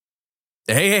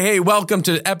Hey, welcome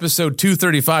to episode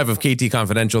 235 of KT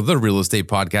Confidential, the real estate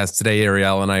podcast. Today,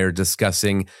 Ariel and I are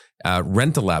discussing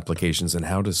rental applications and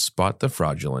how to spot the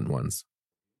fraudulent ones.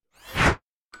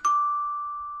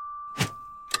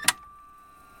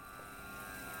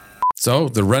 So,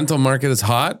 the rental market is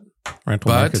hot.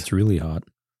 Rental market's really hot.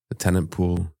 The tenant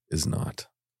pool is not.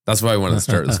 That's why I wanted to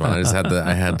start this one.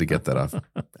 I had to get that off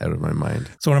out of my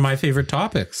mind. It's one of my favorite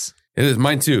topics. It is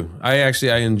mine too. I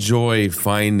enjoy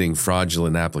finding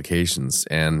fraudulent applications,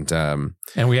 and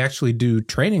we actually do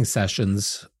training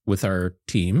sessions with our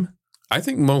team. I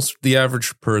think the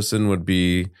average person would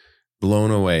be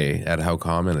blown away at how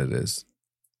common it is.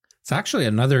 It's actually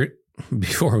another,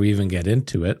 before we even get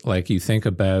into it, like you think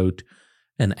about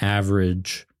an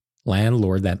average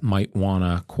landlord that might want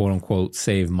to quote unquote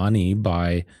save money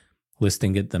by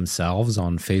listing it themselves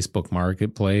on Facebook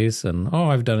Marketplace and,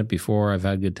 I've done it before, I've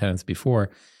had good tenants before.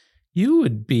 You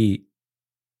would be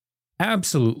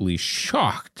absolutely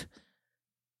shocked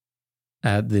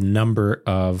at the number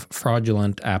of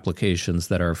fraudulent applications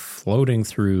that are floating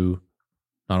through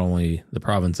not only the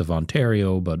province of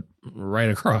Ontario, but right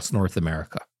across North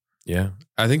America. Yeah.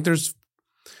 I think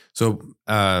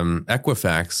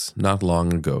Equifax not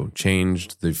long ago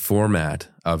changed the format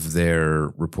of their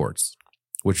reports,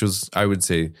 which was, I would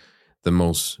say, the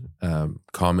most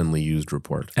commonly used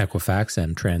report. Equifax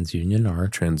and TransUnion are.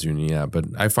 TransUnion, yeah. But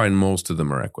I find most of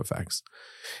them are Equifax.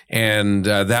 And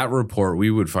that report, we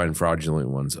would find fraudulent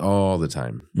ones all the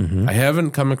time. Mm-hmm. I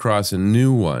haven't come across a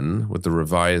new one with the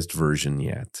revised version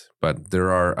yet, but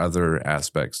there are other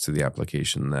aspects to the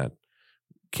application that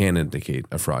can indicate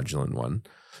a fraudulent one.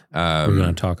 We're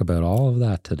going to talk about all of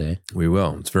that today. We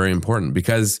will. It's very important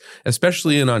because,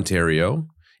 especially in Ontario,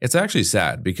 it's actually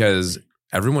sad because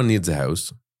everyone needs a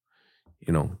house,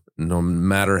 no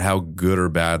matter how good or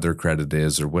bad their credit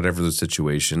is or whatever the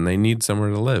situation, they need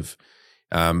somewhere to live.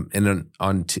 In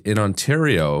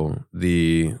Ontario,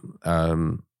 the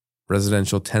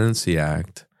Residential Tenancy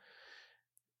Act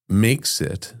makes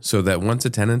it so that once a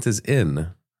tenant is in,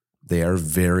 they are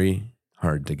very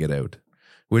hard to get out,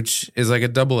 which is like a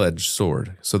double-edged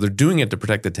sword. So they're doing it to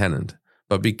protect the tenant,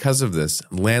 but because of this,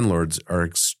 landlords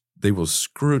they will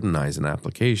scrutinize an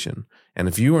application. And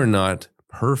if you are not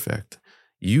perfect,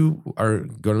 you are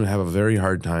going to have a very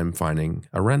hard time finding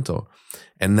a rental.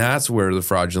 And that's where the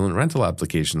fraudulent rental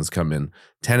applications come in.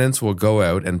 Tenants will go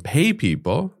out and pay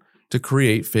people to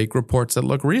create fake reports that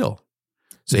look real.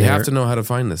 So you have to know how to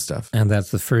find this stuff. And that's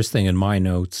the first thing in my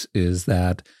notes is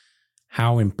that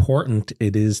how important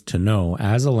it is to know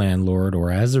as a landlord or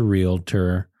as a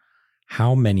realtor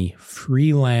how many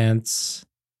freelance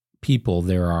people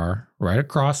there are right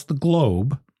across the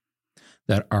globe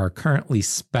that are currently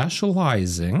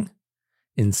specializing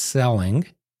in selling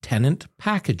tenant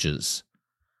packages.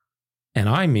 And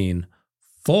I mean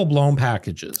full-blown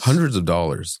packages. Hundreds of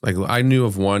dollars. Like I knew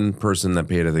of one person that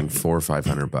paid, I think, $400 or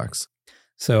 $500.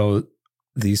 So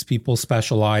these people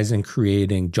specialize in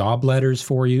creating job letters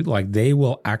for you. Like they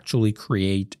will actually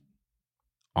create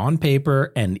on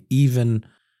paper and even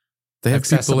they have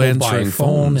people answering by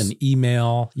phone and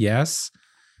email. Yes.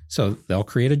 So they'll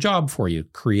create a job for you,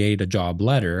 create a job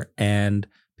letter and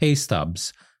pay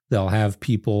stubs. They'll have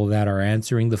people that are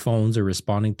answering the phones or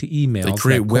responding to emails. They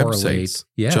create websites.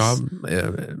 Yes.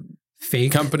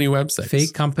 Fake company websites.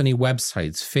 Fake company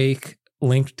websites, fake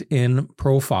LinkedIn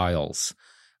profiles.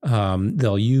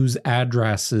 They'll use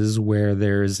addresses where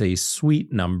there's a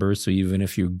suite number. So even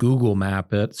if you Google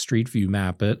map it, Street View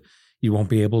map it, you won't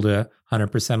be able to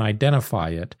 100% identify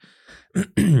it.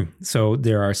 So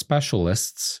there are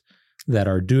specialists that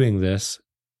are doing this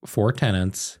for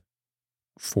tenants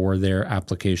for their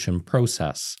application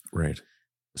process. Right.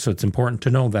 So it's important to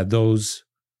know that those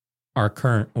are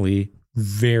currently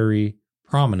very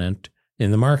prominent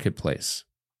in the marketplace.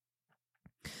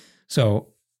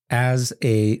 So as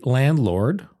a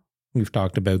landlord, we've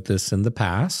talked about this in the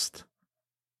past,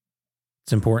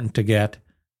 it's important to get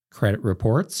credit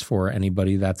reports for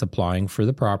anybody that's applying for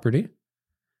the property.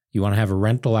 You want to have a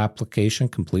rental application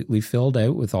completely filled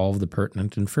out with all of the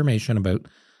pertinent information about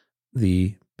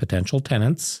the potential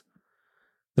tenants.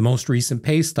 The most recent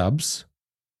pay stubs.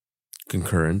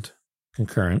 Concurrent.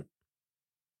 An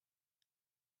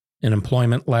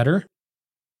employment letter.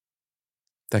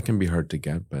 That can be hard to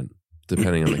get, but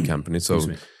depending on the company. So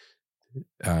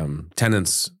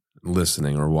tenants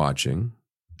listening or watching,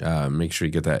 make sure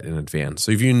you get that in advance.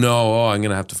 So if you know, I'm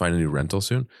going to have to find a new rental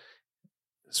soon,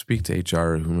 speak to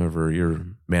HR or whomever, your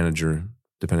manager,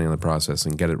 depending on the process,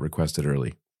 and get it requested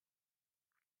early.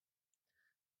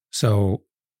 So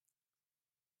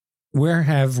where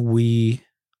have we,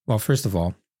 well, first of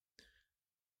all,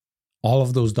 all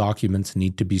of those documents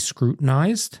need to be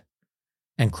scrutinized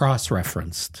and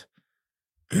cross-referenced.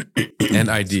 And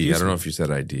ID. I don't know if you said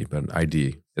ID, but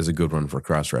ID is a good one for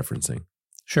cross-referencing.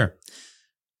 Sure.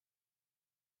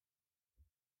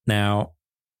 Now,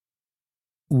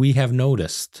 we have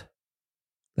noticed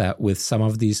that with some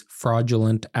of these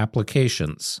fraudulent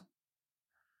applications,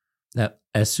 that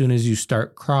as soon as you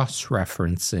start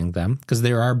cross-referencing them, because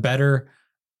there are better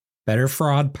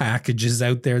fraud packages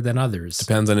out there than others.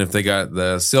 Depends on if they got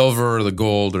the silver or the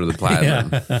gold or the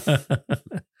platinum. Yeah.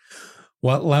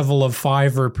 What level of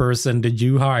Fiverr person did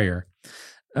you hire?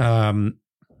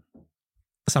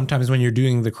 Sometimes when you're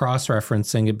doing the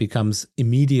cross-referencing, it becomes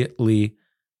immediately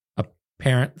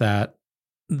apparent that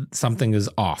something is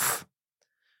off.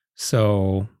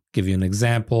 So, give you an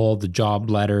example. The job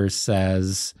letter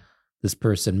says this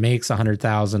person makes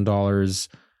 $100,000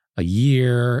 a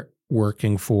year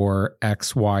working for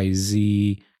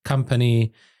XYZ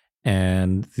company,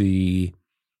 and the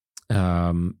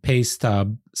pay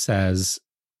stub says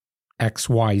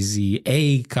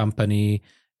XYZA company,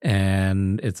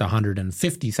 and it's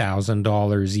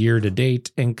 $150,000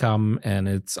 year-to-date income, and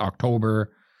it's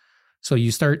October. So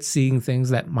you start seeing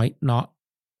things that might not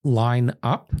line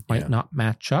up, might not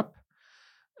match up.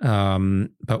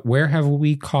 But where have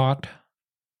we caught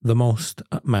the most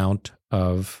amount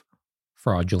of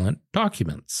fraudulent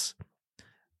documents?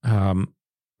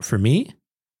 For me,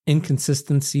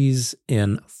 inconsistencies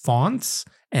in fonts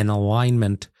and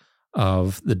alignment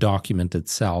of the document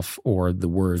itself, or the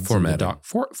words formatting. In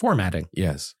the formatting.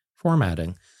 Yes.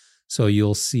 Formatting. So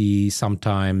you'll see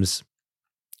sometimes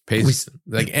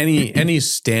like any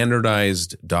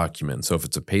standardized document. So if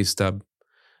it's a pay stub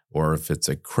or if it's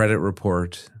a credit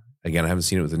report, again, I haven't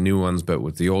seen it with the new ones, but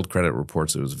with the old credit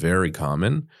reports, it was very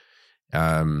common.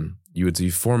 You would see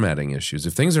formatting issues.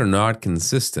 If things are not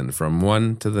consistent from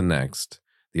one to the next,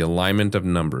 the alignment of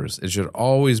numbers, it should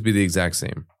always be the exact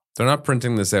same. They're not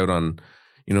printing this out on,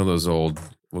 those old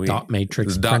dot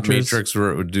matrix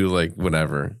where it would do like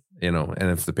whatever, and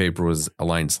if the paper was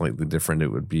aligned slightly different, it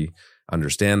would be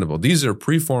understandable. These are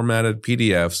pre-formatted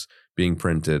PDFs being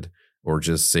printed or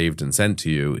just saved and sent to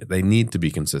you. They need to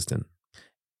be consistent.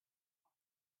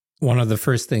 One of the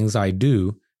first things I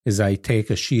do is I take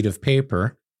a sheet of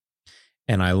paper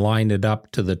and I line it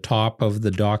up to the top of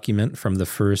the document from the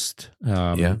first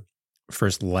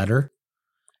letter,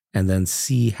 and then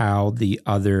see how the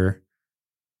other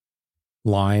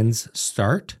lines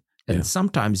start. And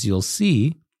sometimes you'll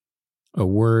see a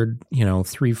word,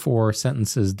 3-4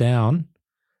 sentences down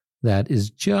that is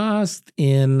just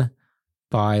in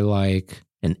by like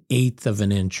an eighth of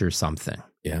an inch or something.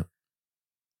 Yeah.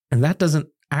 And that doesn't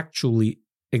actually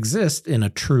exist in a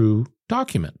true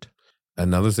document.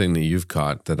 Another thing that you've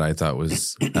caught that I thought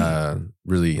was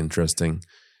really interesting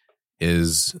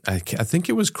is I think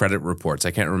it was credit reports.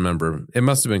 I can't remember. It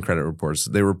must have been credit reports.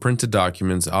 They were printed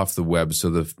documents off the web.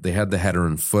 So they had the header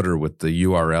and footer with the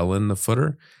URL in the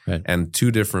footer, right. And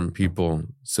two different people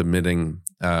submitting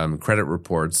credit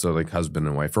reports. So like husband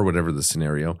and wife or whatever the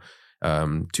scenario,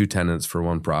 two tenants for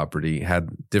one property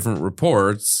had different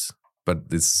reports,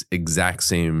 but this exact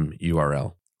same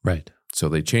URL. Right. So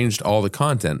they changed all the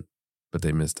content, but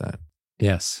they missed that.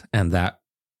 Yes. And that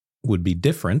would be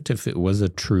different if it was a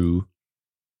true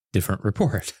different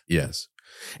report. Yes.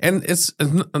 And it's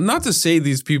not to say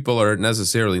these people are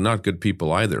necessarily not good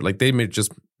people either. Like they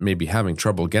may be having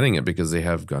trouble getting it because they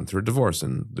have gone through a divorce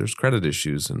and there's credit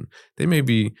issues and they may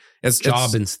be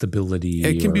job instability.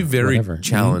 It can be very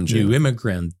challenging. New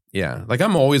immigrant. Yeah. Like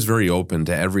I'm always very open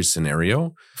to every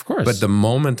scenario. Of course. But the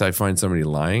moment I find somebody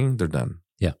lying, they're done.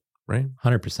 Yeah. Right?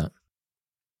 100%.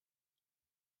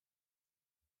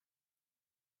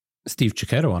 Steve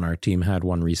Chiquetto on our team had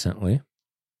one recently.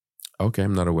 Okay,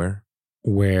 I'm not aware.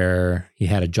 Where he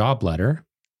had a job letter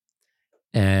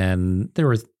and there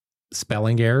were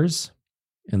spelling errors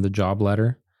in the job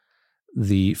letter.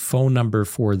 The phone number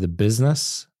for the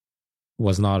business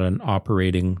was not an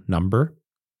operating number,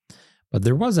 but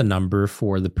there was a number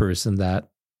for the person that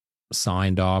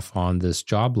signed off on this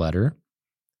job letter.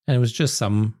 And it was just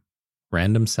some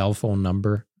random cell phone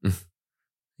number,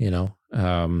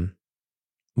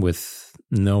 with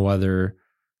no other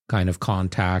kind of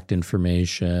contact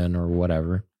information or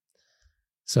whatever.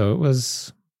 So it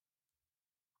was,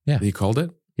 yeah. You called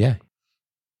it? Yeah.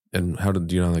 And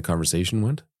do you know how the conversation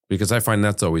went? Because I find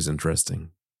that's always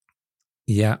interesting.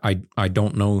 Yeah, I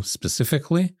don't know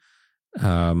specifically,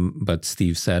 but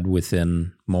Steve said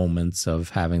within moments of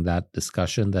having that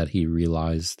discussion that he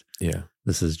realized,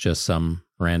 this is just some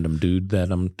random dude that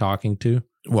I'm talking to.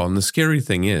 Well, and the scary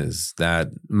thing is that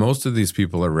most of these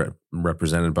people are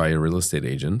represented by a real estate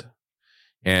agent.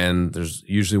 And there's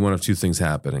usually one of two things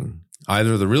happening.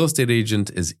 Either the real estate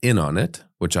agent is in on it,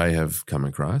 which I have come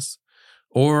across,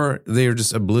 or they are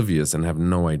just oblivious and have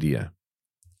no idea.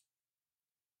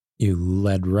 You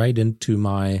led right into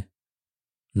my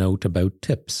note about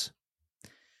tips.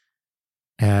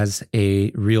 As a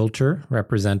realtor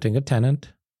representing a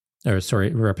tenant,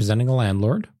 representing a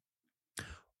landlord,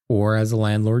 or as a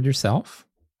landlord yourself,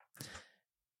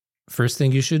 first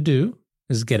thing you should do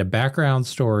is get a background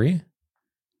story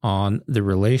on the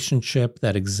relationship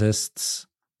that exists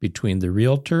between the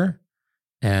realtor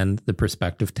and the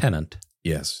prospective tenant.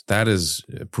 Yes, that is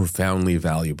profoundly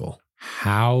valuable.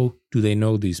 How do they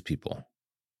know these people?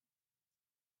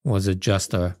 Was it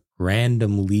just a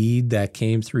random lead that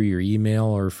came through your email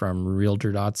or from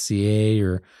realtor.ca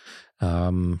or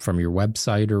from your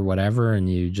website or whatever, and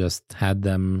you just had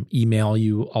them email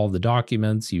you all the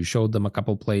documents, you showed them a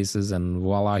couple places, and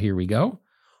voila, here we go?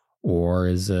 Or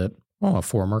is it a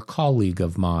former colleague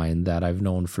of mine that I've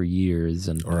known for years,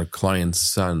 or a client's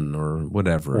son, or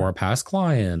whatever, or a past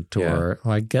client, or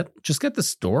get the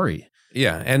story.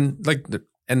 Yeah, and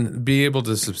and be able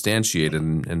to substantiate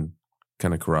and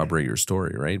kind of corroborate your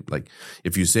story, right? Like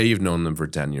if you say you've known them for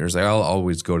 10 years, I'll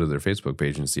always go to their Facebook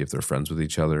page and see if they're friends with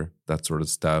each other, that sort of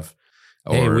stuff.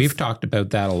 We've talked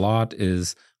about that a lot,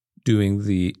 is doing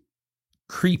the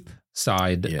creep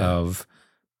side of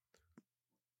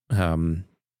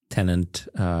tenant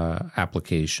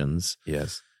applications.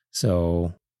 Yes.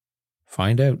 So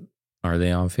find out, are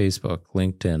they on Facebook,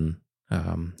 LinkedIn,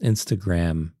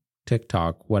 Instagram,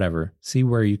 TikTok, whatever. See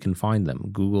where you can find them.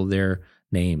 Google their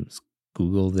names.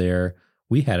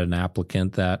 We had an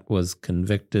applicant that was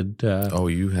convicted.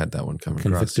 You had that one come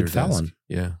across your convicted felon.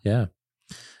 Desk.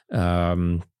 Yeah.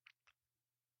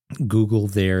 Google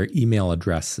their email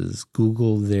addresses.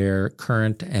 Google their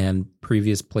current and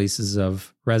previous places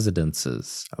of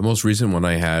residences. The most recent one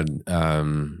I had,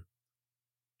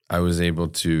 I was able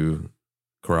to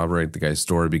corroborate the guy's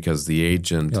story because the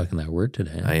agent. You're liking that word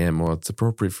today. I am. Well, it's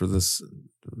appropriate for this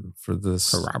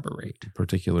corroborate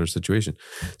particular situation.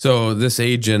 So this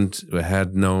agent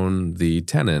had known the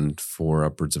tenant for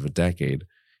upwards of a decade,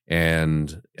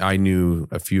 and I knew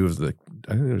a few of I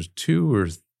think there's 2 or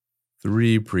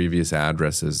 3 previous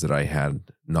addresses that I had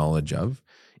knowledge of,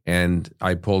 and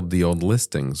I pulled the old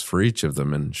listings for each of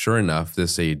them, and sure enough,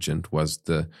 this agent was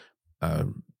the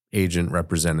agent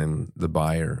representing the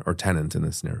buyer or tenant in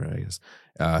this scenario, I guess,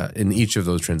 in each of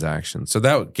those transactions. So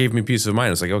that gave me peace of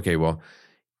mind. It's like, okay, well,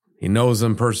 he knows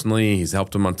them personally. He's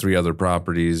helped him on 3 other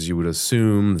properties. You would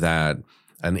assume that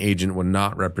an agent would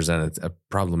not represent a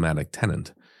problematic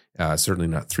tenant, certainly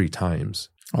not 3 times.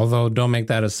 Although don't make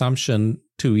that assumption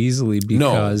too easily,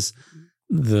 because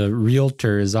the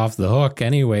realtor is off the hook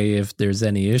anyway if there's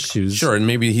any issues. Sure, and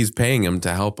maybe he's paying him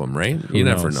to help him, right? You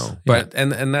never know. But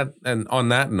and on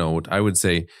that note, I would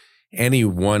say any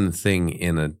one thing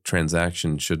in a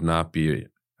transaction should not be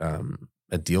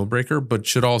a deal breaker, but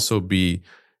should also be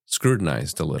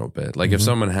scrutinized a little bit. Like if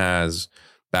someone has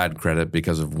bad credit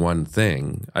because of one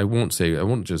thing, I won't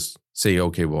just say,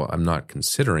 okay, well, I'm not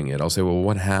considering it. I'll say, well,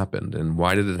 what happened and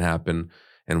why did it happen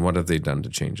and what have they done to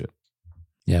change it?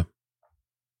 Yeah.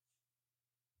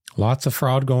 Lots of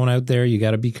fraud going out there. You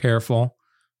got to be careful.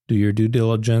 Do your due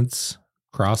diligence,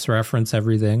 cross-reference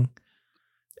everything.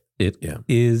 It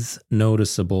is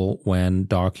noticeable when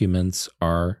documents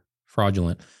are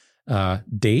fraudulent.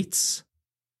 Dates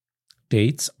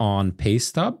on pay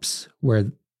stubs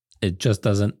where it just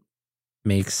doesn't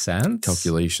make sense.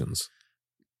 Calculations.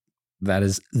 That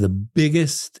is the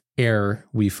biggest error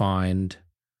we find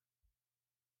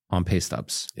on pay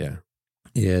stubs. Yeah.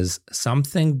 Is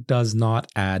something does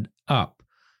not add up.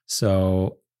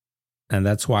 So, and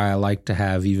that's why I like to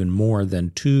have even more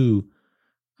than 2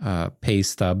 pay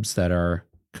stubs that are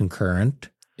concurrent.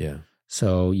 Yeah.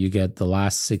 So you get the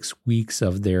last 6 weeks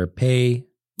of their pay.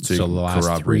 So you can the last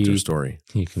corroborate their story.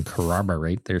 You can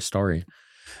corroborate their story.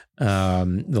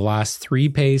 The last 3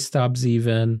 pay stubs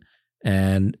even,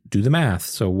 and do the math.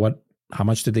 So how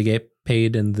much did they get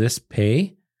paid in this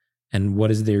pay? And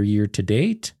what is their year to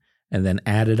date? And then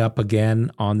add it up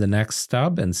again on the next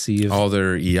stub and see if all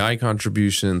their EI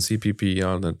contributions, CPP,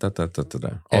 all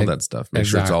that stuff. Make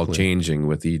sure it's all changing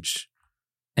with each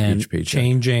paycheck.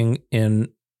 Changing in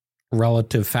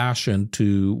relative fashion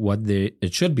to what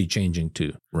it should be changing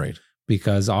to. Right.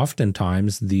 Because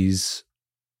oftentimes these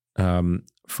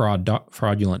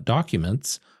fraudulent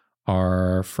documents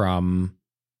are from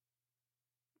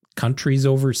countries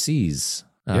overseas.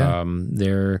 Yeah.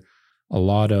 They're a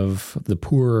lot of the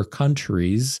poorer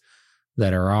countries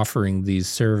that are offering these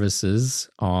services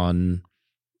on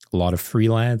a lot of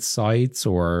freelance sites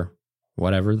or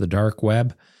whatever, the dark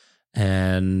web.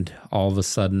 And all of a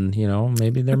sudden,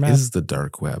 maybe they're What mad. is the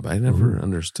dark web? I never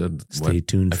understood. Stay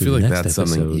tuned I for feel the like next that's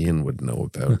something episode. Ian would know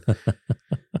about.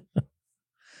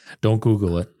 Don't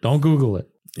Google it. Don't Google it.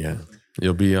 Yeah.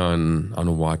 You'll be on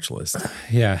a watch list.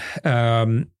 Yeah.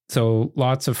 So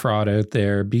lots of fraud out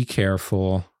there. Be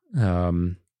careful.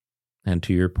 And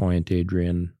to your point,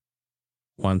 Adrian,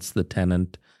 once the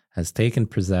tenant has taken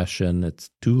possession, it's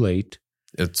too late.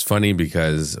 It's funny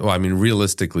because,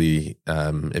 realistically,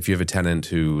 if you have a tenant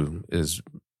who is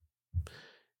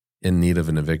in need of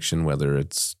an eviction, whether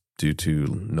it's due to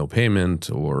no payment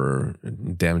or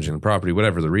damaging the property,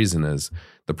 whatever the reason is,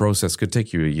 the process could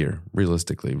take you a year,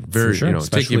 realistically. For sure, take you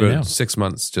especially about now. 6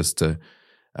 months just to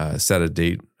set a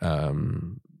date.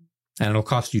 And it'll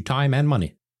cost you time and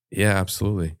money Yeah,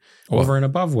 absolutely. over and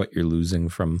above what you're losing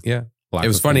from. Yeah. lack It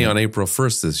was of funny payment. on April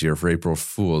 1st this year for April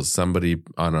Fools, somebody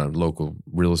on a local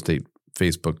real estate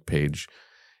Facebook page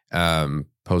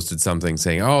posted something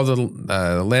saying,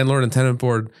 the landlord and tenant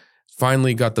board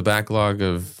finally got the backlog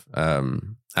of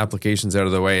applications out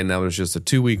of the way, and now there's just a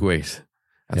 2-week wait.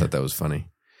 I thought that was funny.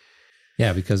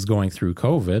 Yeah, because going through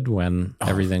COVID when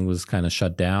everything was kind of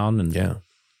shut down and Yeah.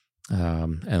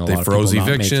 And a They lot froze of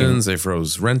people evictions, they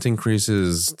froze rent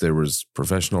increases. There was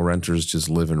professional renters just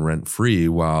living rent free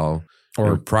while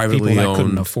or privately people that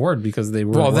couldn't owned. afford because they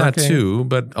were Well, that working. too,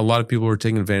 but a lot of people were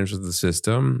taking advantage of the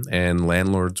system, and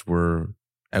landlords were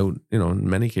out. In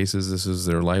many cases, this is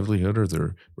their livelihood or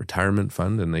their retirement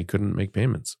fund, and they couldn't make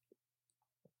payments.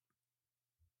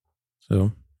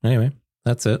 So anyway,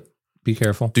 that's it. Be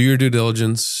careful. Do your due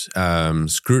diligence,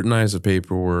 scrutinize the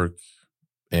paperwork,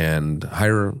 and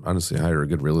hire a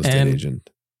good real estate And agent.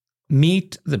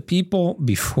 Meet the people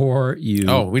before you.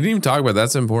 Oh, we didn't even talk about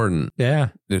that's important. Yeah.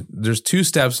 There's 2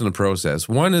 steps in the process.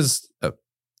 One is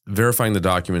verifying the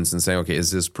documents and saying, okay,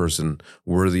 is this person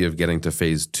worthy of getting to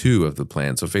phase 2 of the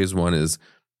plan? So phase 1 is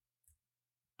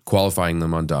qualifying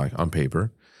them on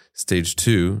paper. Stage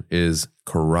 2 is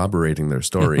corroborating their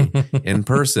story in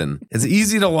person. It's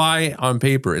easy to lie on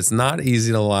paper. It's not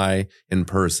easy to lie in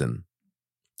person.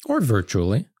 Or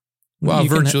virtually. Well, You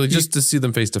can- virtually, you- just to see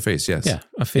them face to face. Yes. Yeah,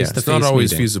 a face-to-face It's not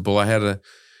always meeting. feasible. I had a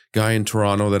guy in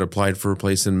Toronto that applied for a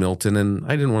place in Milton, and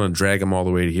I didn't want to drag him all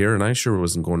the way to here, and I sure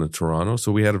wasn't going to Toronto.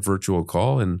 So we had a virtual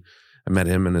call, and I met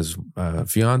him and his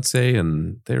fiance,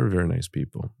 and they were very nice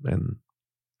people. And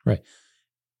Right.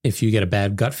 If you get a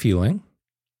bad gut feeling,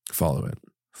 follow it.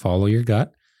 follow your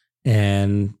gut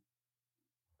and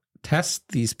test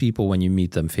these people when you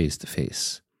meet them face to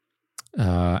face.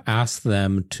 Ask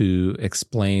them to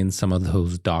explain some of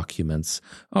those documents.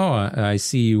 Oh, I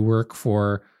see you work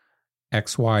for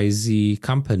XYZ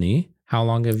company. How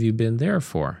long have you been there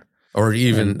for? Or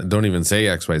even don't even say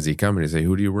XYZ company. Say,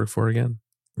 who do you work for again?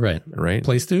 Right. Right?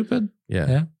 Play stupid? Yeah.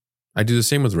 Yeah. I do the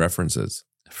same with references,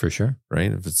 For sure.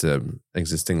 right? If it's an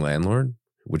existing landlord,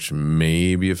 which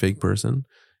may be a fake person,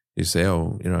 you say,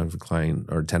 I have a client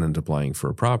or tenant applying for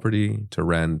a property to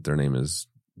rent. Their name is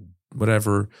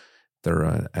whatever.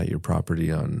 They're at your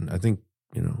property on, I think,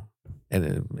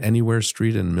 Anywhere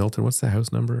Street in Milton. What's the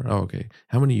house number? Oh, okay.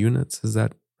 How many units is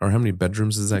that? Or how many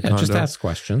bedrooms is that Yeah, condo? just ask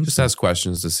questions. Just ask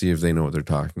questions to see if they know what they're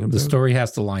talking about. The story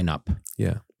has to line up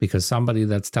Yeah. because somebody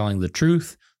that's telling the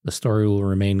truth, the story will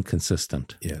remain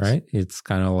consistent. Yes. Right? It's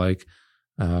kind of like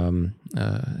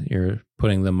you're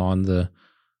putting them on the,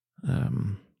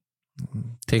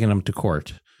 taking them to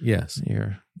court. Yes.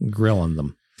 You're grilling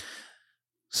them.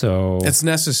 So It's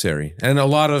necessary. And a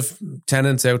lot of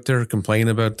tenants out there complain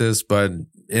about this, but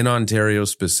in Ontario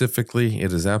specifically,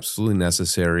 it is absolutely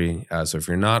necessary. So if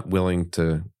you're not willing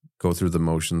to go through the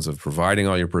motions of providing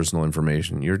all your personal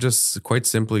information, you're just quite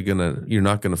simply you're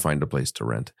not going to find a place to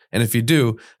rent. And if you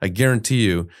do, I guarantee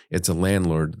you it's a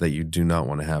landlord that you do not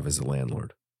want to have as a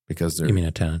landlord because they're, you mean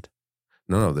a tenant?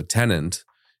 no, the tenant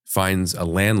finds a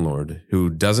landlord who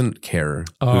doesn't care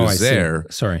Oh, who's I see. there.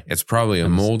 Sorry. It's probably a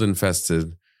mold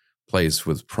infested place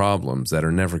with problems that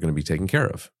are never going to be taken care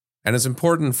of. And it's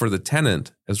important for the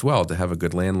tenant as well to have a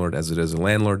good landlord as it is a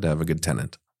landlord to have a good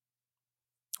tenant.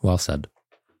 Well said.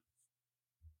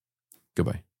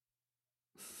 Goodbye.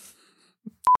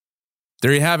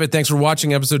 There you have it. Thanks for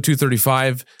watching episode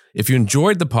 235. If you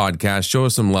enjoyed the podcast, show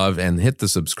us some love and hit the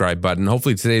subscribe button.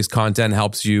 Hopefully today's content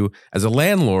helps you as a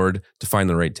landlord to find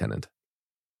the right tenant.